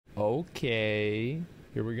Okay.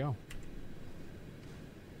 Here we go.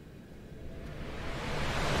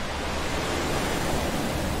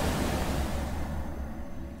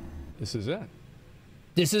 This is it.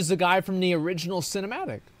 This is the guy from the original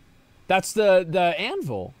cinematic. That's the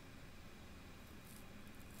anvil.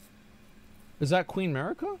 Is that Queen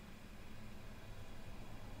Marika?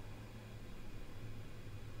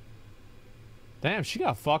 Damn, she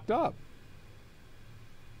got fucked up.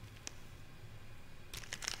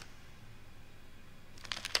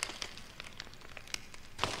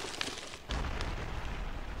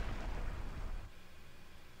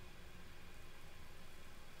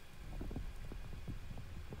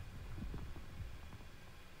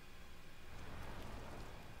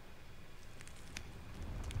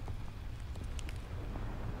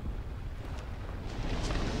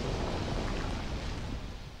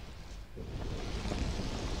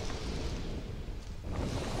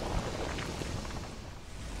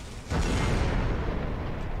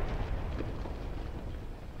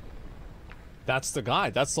 That's the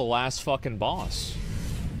guy. That's the last fucking boss.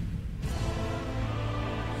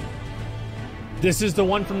 This is the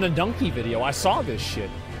one from the donkey video. I saw this shit.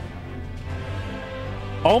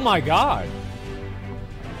 Oh my god.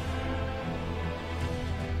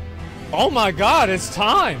 Oh my god, it's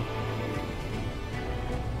time.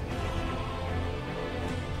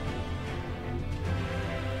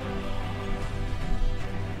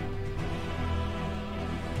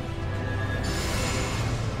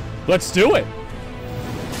 Let's do it.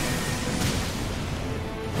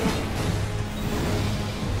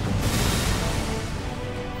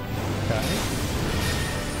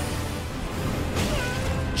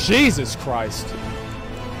 Jesus Christ.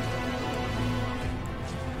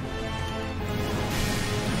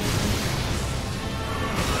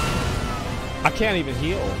 I can't even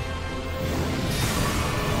heal.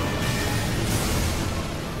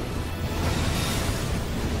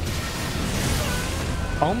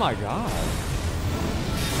 Oh my god.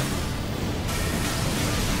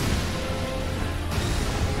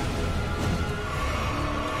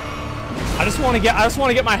 I just want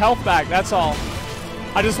to get my health back, that's all.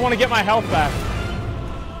 I just want to get my health back.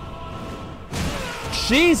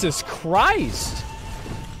 Jesus Christ.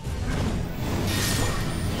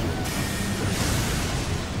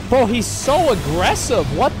 Bro, he's so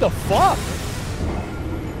aggressive. What the fuck?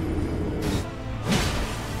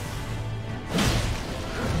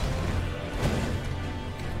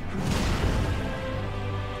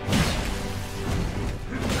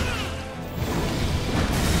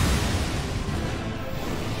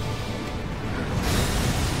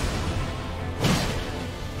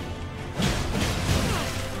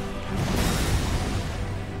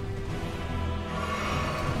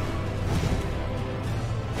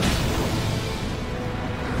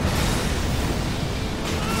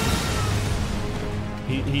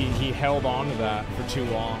 He held on to that for too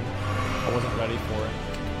long. I wasn't ready for it.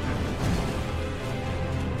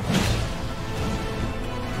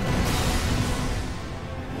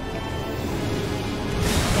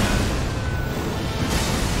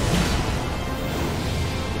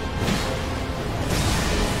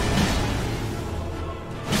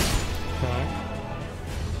 Okay.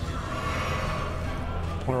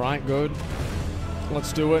 Alright, good.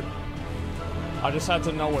 Let's do it. I just had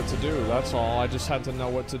to know what to do, that's all. I just had to know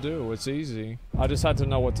what to do. It's easy. I just had to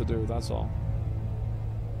know what to do, that's all.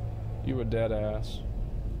 You a dead ass.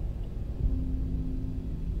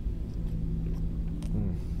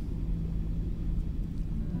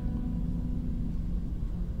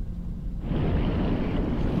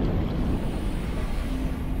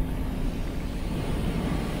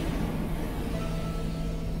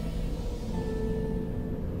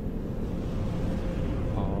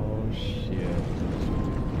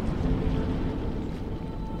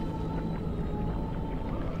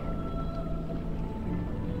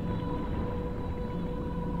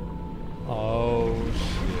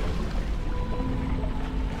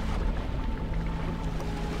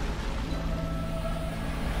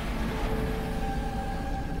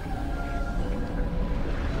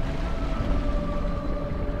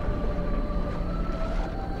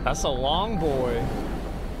 That's a long boy.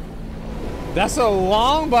 That's a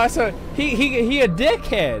long boy. That's a, he a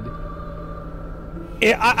dickhead.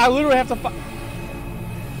 I literally have to fight.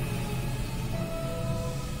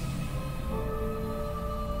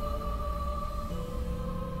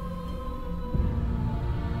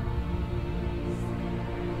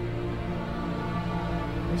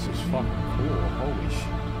 This is fucking cool. Holy shit.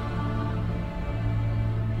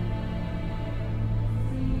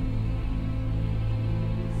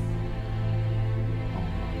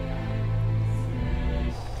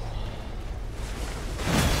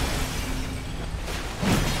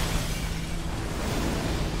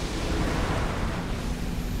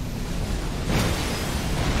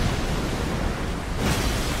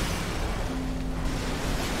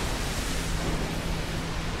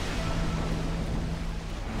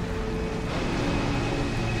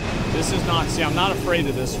 This is not... See, I'm not afraid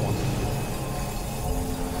of this one.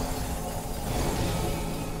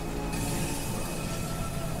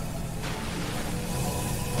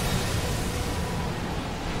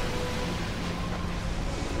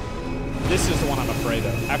 This is the one I'm afraid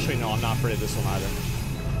of. Actually, no, I'm not afraid of this one either.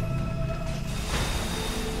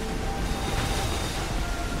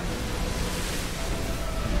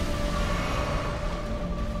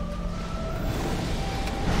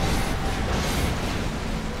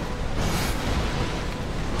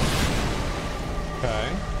 Okay.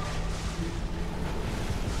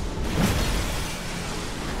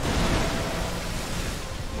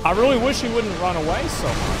 I really wish he wouldn't run away so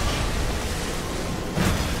much.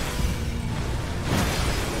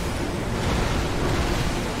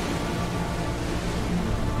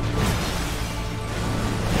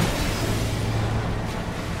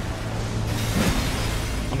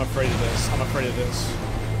 I'm afraid of this. I'm afraid of this.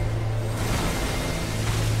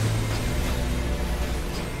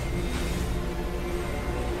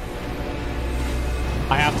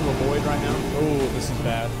 I have to avoid right now. Oh, this is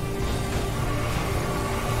bad.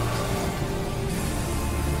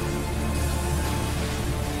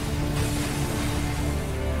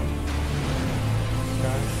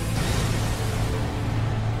 Okay.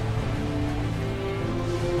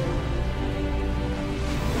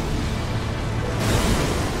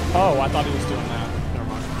 Oh, I thought he was doing that. Never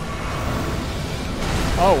mind.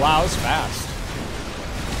 Oh, wow, it's fast.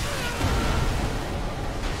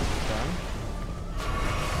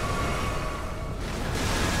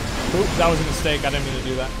 Oops, that was a mistake. I didn't mean to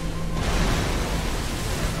do that.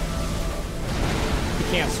 You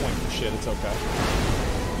can't swing for shit. It's okay.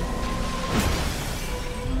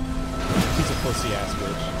 He's a pussy ass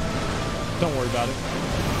bitch. Don't worry about it.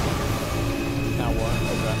 Now what?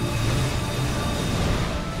 Okay.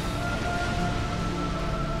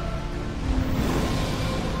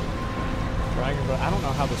 Dragon, but I don't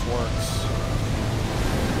know how this works.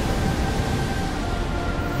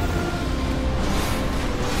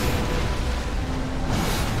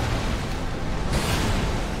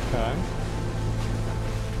 Okay.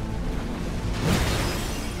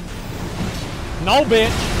 No,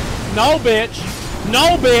 bitch. No, bitch.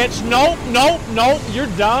 No, bitch. Nope, nope, nope. You're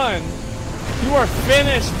done. You are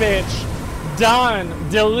finished, bitch. Done.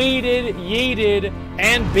 Deleted, yeeted,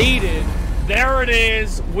 and beated. There it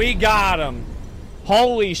is. We got him.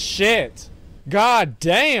 Holy shit. God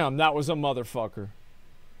damn, that was a motherfucker.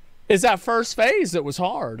 It's that first phase that was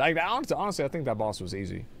hard. Honestly, I think that boss was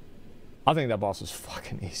easy. I think that boss was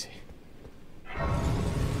fucking easy.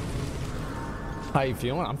 How you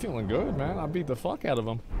feeling? I'm feeling good, man. I beat the fuck out of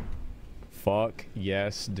him. Fuck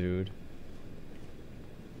yes, dude.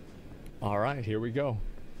 Alright, here we go.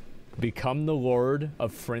 Become the Lord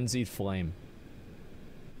of Frenzied Flame.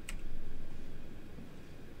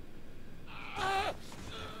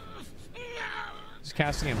 Just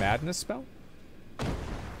casting a madness spell?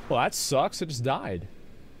 Well, that sucks. It just died.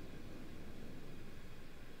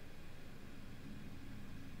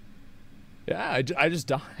 Yeah, I just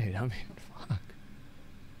died. I mean, fuck.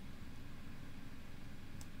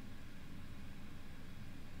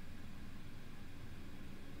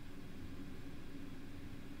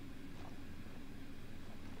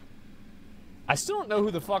 I still don't know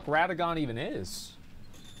who the fuck Radagon even is.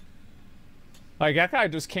 Like, that guy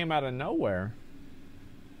just came out of nowhere.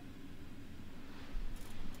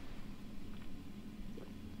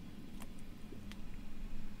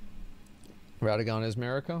 Radagon is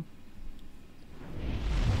Mariko?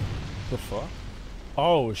 The fuck?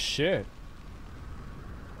 Oh shit.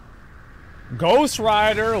 Ghost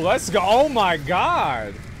Rider, let's go. Oh my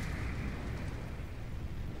god.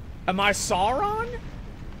 Am I Sauron?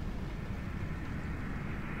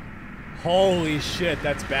 Holy shit,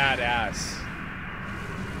 that's badass.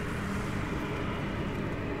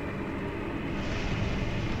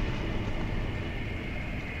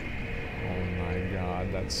 Oh my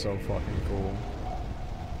god, that's so fucking cool.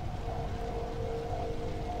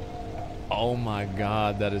 Oh my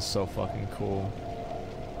god, that is so fucking cool.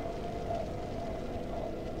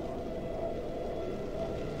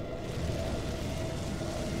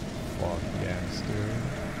 Fuck yes, dude.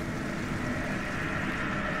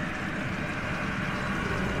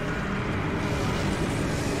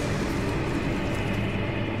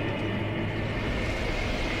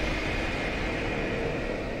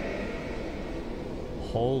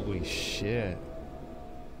 Holy shit.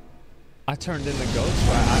 I turned into Ghost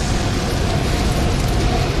Rider.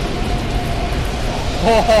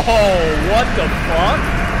 Oh, what the fuck?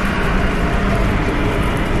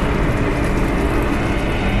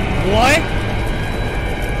 What?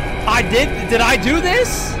 Did I do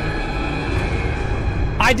this?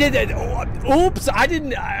 I did it. Oops, I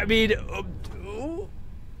didn't. I mean, oops.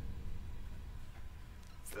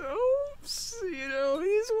 You know, it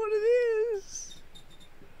is what it is.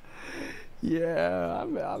 Yeah,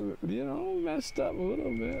 I'm you know, messed up a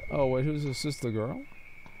little bit. Oh wait, who's this? Is this the girl?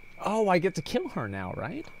 Oh, I get to kill her now,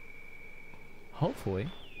 right? Hopefully.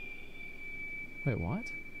 Wait, what?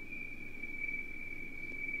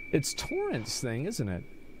 It's Torrent's thing, isn't it?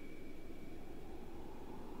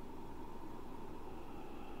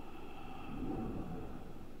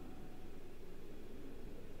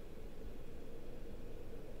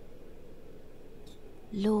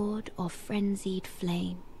 Lord of frenzied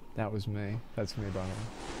flame. That was me. That's me, by the way.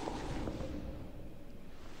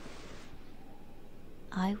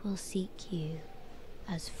 I will seek you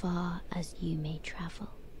as far as you may travel.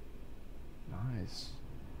 Nice.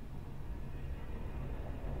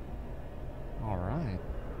 All right.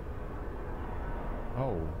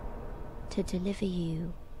 Oh. To deliver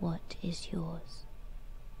you what is yours.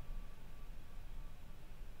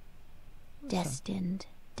 Destined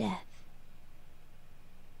death.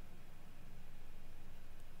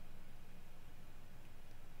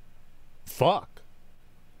 Fuck.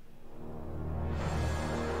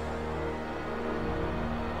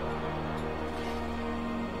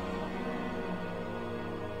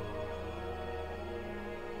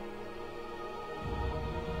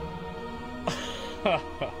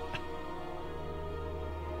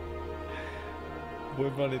 Boy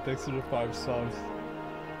Bunny, thanks for the 5 subs.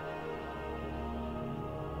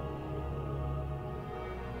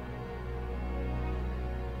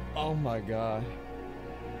 Oh my god.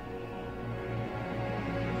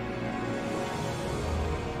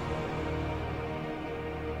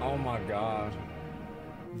 Oh my god.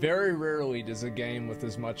 Very rarely does a game with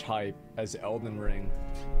as much hype as Elden Ring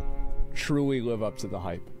truly live up to the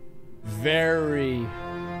hype. Very,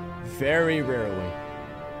 very rarely.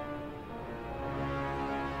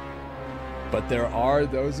 But there are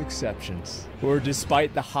those exceptions where,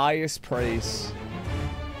 despite the highest praise,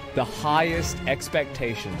 the highest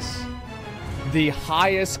expectations, the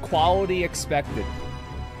highest quality expected,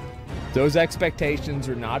 those expectations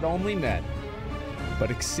are not only met, but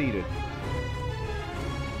exceeded.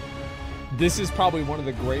 This is probably one of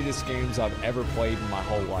the greatest games I've ever played in my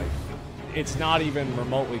whole life. It's not even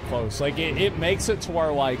remotely close. Like, it makes it to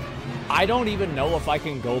where, like, I don't even know if I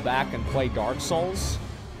can go back and play Dark Souls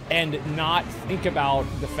and not think about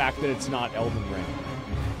the fact that it's not Elden Ring.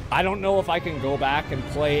 I don't know if I can go back and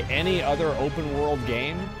play any other open world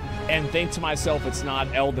game and think to myself it's not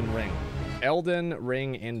Elden Ring. Elden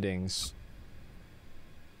Ring endings.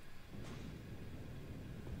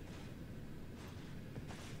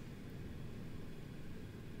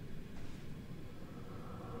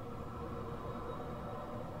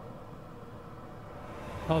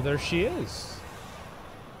 Oh, there she is.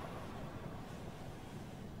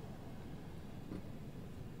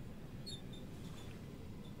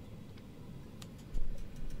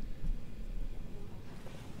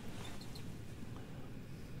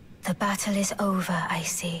 The battle is over, I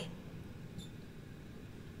see.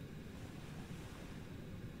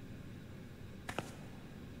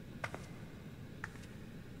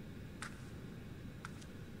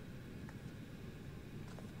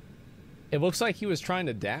 It looks like he was trying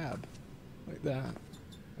to dab. Like that.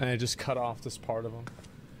 And I just cut off this part of him.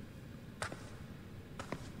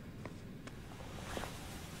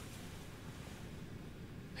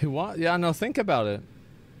 What? Yeah, no, think about it.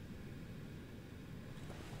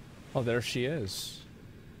 Oh, there she is.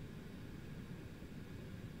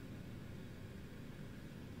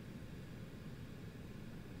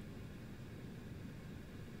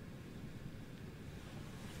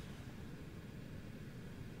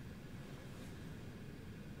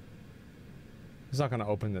 He's not gonna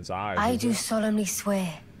open his eyes. I do solemnly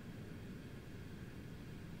swear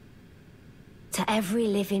to every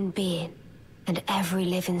living being and every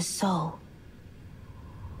living soul.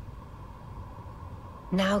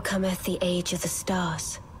 Now cometh the age of the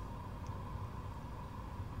stars.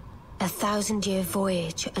 1,000-year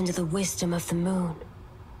voyage under the wisdom of the moon.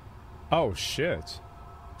 Oh, shit.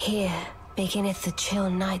 Here beginneth the chill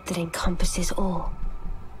night that encompasses all,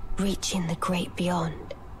 reaching the great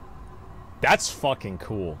beyond. That's fucking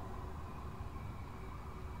cool.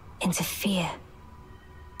 Into fear,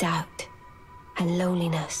 doubt, and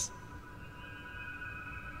loneliness.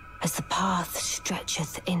 As the path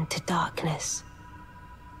stretcheth into darkness.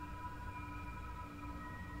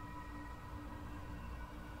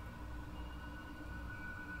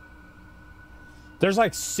 There's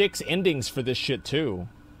like 6 endings for this shit too.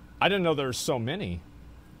 I didn't know there were so many.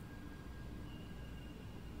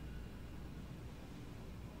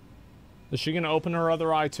 Is she gonna open her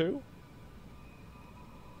other eye too?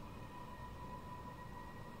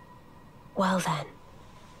 Well then,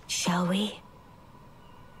 shall we?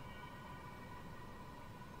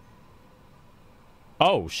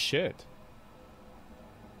 Oh, shit.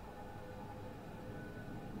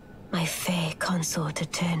 My fair consort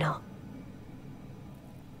eternal.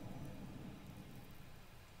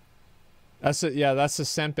 That's it. Yeah, that's the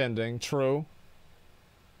Semp ending. True.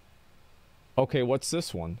 Okay, what's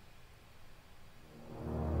this one?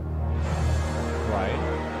 Right.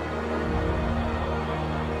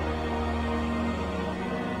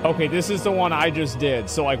 Okay, this is the one I just did.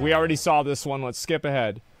 So, like, we already saw this one. Let's skip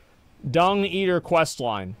ahead. Dung Eater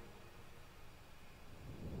questline.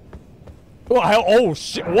 Oh,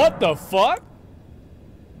 shit. What the fuck?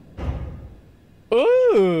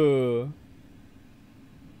 Ooh.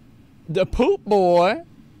 The poop boy.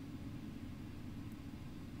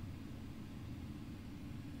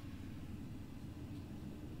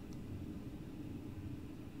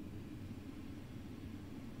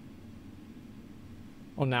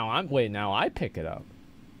 Oh, now I pick it up.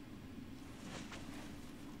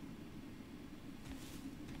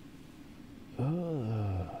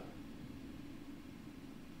 Ugh.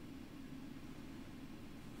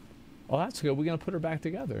 Oh, that's good. We're gonna put her back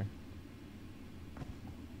together.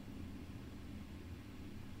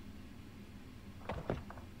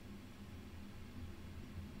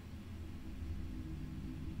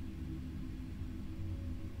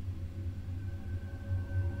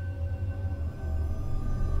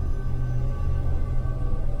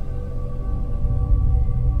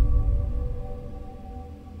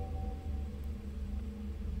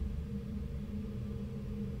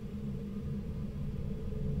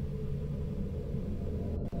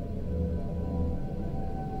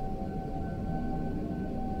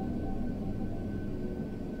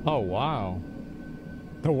 Oh, wow.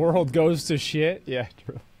 The world goes to shit? Yeah,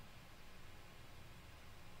 true.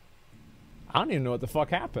 I don't even know what the fuck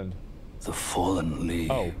happened. The fallen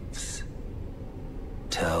leaves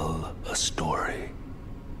tell a story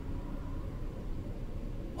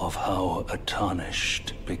of how a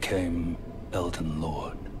tarnished became Elden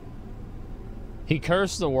Lord. He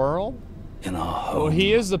cursed the world? In our home. Well,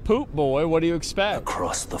 he is the poop boy. What do you expect?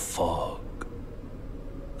 Across the fog,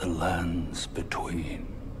 the lands between.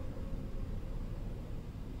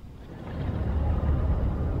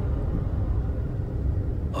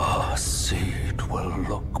 Our seed will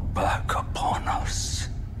look back upon us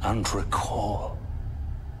and recall.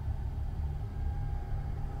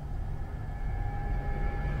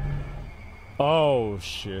 Oh,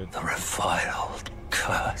 shit. The reviled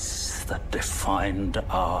curse that defined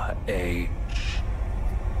our age.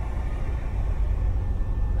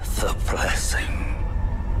 The blessing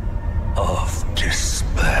of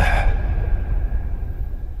despair.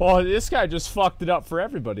 Well, this guy just fucked it up for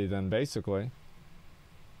everybody then, basically.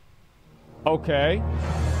 Okay.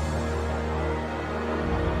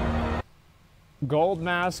 Gold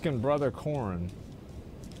Mask and Brother Corn.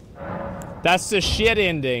 That's the shit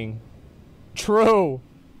ending. True.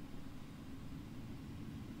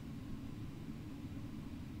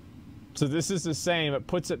 So this is the same. It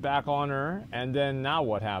puts it back on her, and then now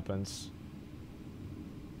what happens?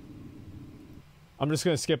 I'm just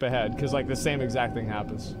gonna skip ahead, because like the same exact thing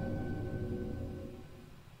happens.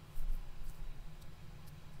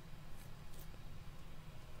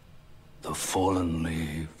 The fallen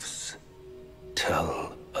leaves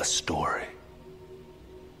tell a story.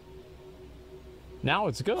 Now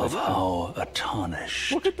it's good. Of yeah. how a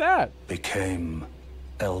tarnished Look at that. became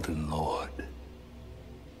Elden Lord.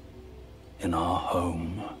 In our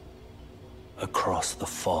home, across the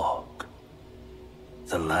fog,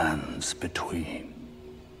 the lands between.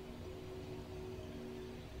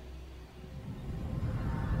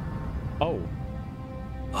 Oh.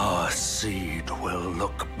 Our seed will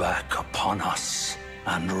look back upon us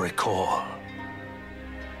and recall.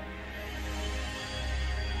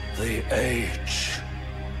 The age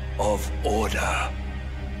of order.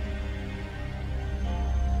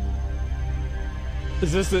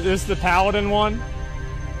 Is this the Paladin one?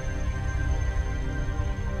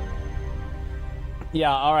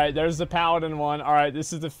 Yeah, alright, there's the Paladin one. Alright,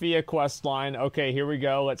 this is the Fia quest line. Okay, here we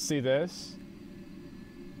go. Let's see this.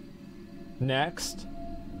 Next.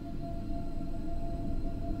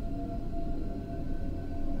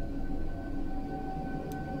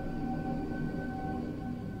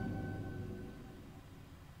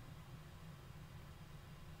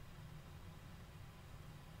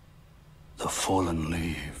 The fallen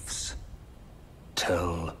leaves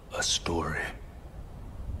tell a story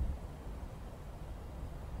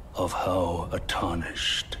of how a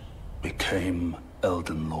tarnished became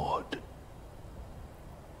Elden Lord.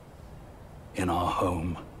 In our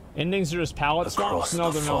home. Endings are just palette swaps?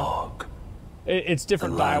 No, they're not. It's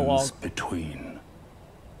different dialogue. Between.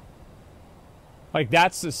 Like,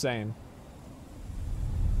 that's the same.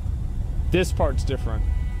 This part's different.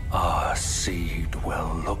 Our seed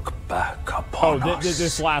will look back upon us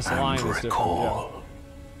this last line and is different, recall. yeah.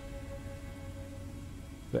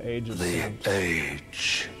 The age of the Saints.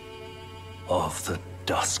 age of the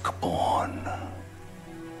Duskborn.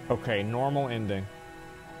 Okay, normal ending.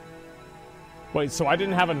 Wait, so I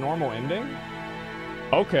didn't have a normal ending?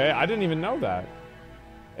 Okay, I didn't even know that.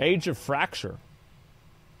 Age of Fracture.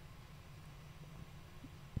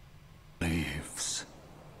 Leaves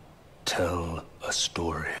tell a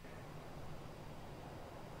story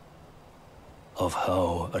of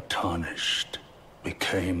how a tarnished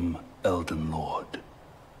became Elden Lord.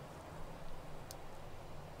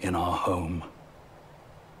 In our home,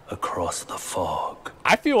 across the fog.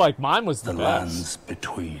 I feel like mine was the best. Lands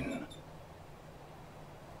between.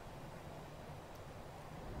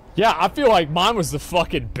 Yeah, I feel like mine was the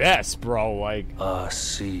fucking best, bro. Like, our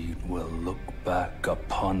seed will look back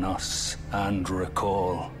upon us and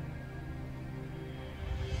recall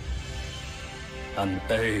an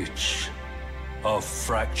age of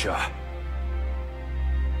fracture.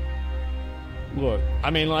 look, I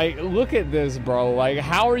mean, like, look at this, bro. Like,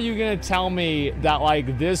 how are you gonna tell me that,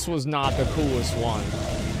 like, this was not the coolest one?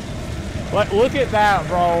 Like, look at that,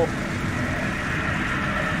 bro.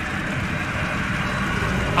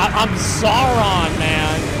 I'm Sauron,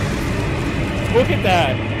 man. Look at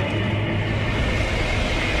that.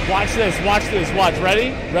 Watch this, watch this, watch.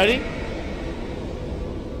 Ready? Ready?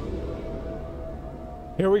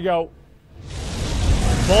 Here we go.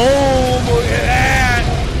 Boom! Look at that!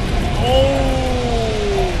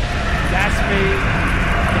 Oh! That's me.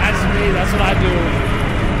 That's me. That's what I do.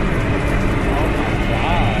 Oh my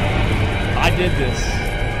god. I did this.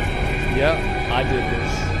 Yep, I did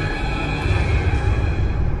this.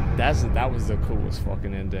 That was the coolest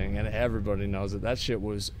fucking ending, and everybody knows it. That shit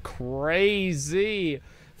was crazy.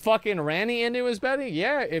 Fucking Ranny ending was better?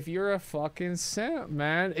 Yeah, if you're a fucking simp,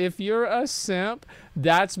 man. If you're a simp,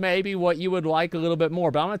 that's maybe what you would like a little bit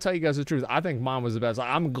more. But I'm gonna tell you guys the truth. I think mine was the best.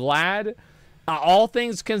 I'm glad, all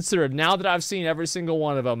things considered, now that I've seen every single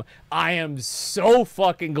one of them, I am so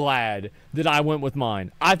fucking glad that I went with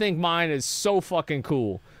mine. I think mine is so fucking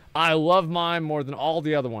cool. I love mine more than all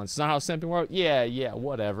the other ones. It's not how simping works? Yeah,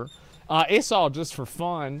 whatever. It's all just for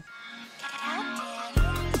fun.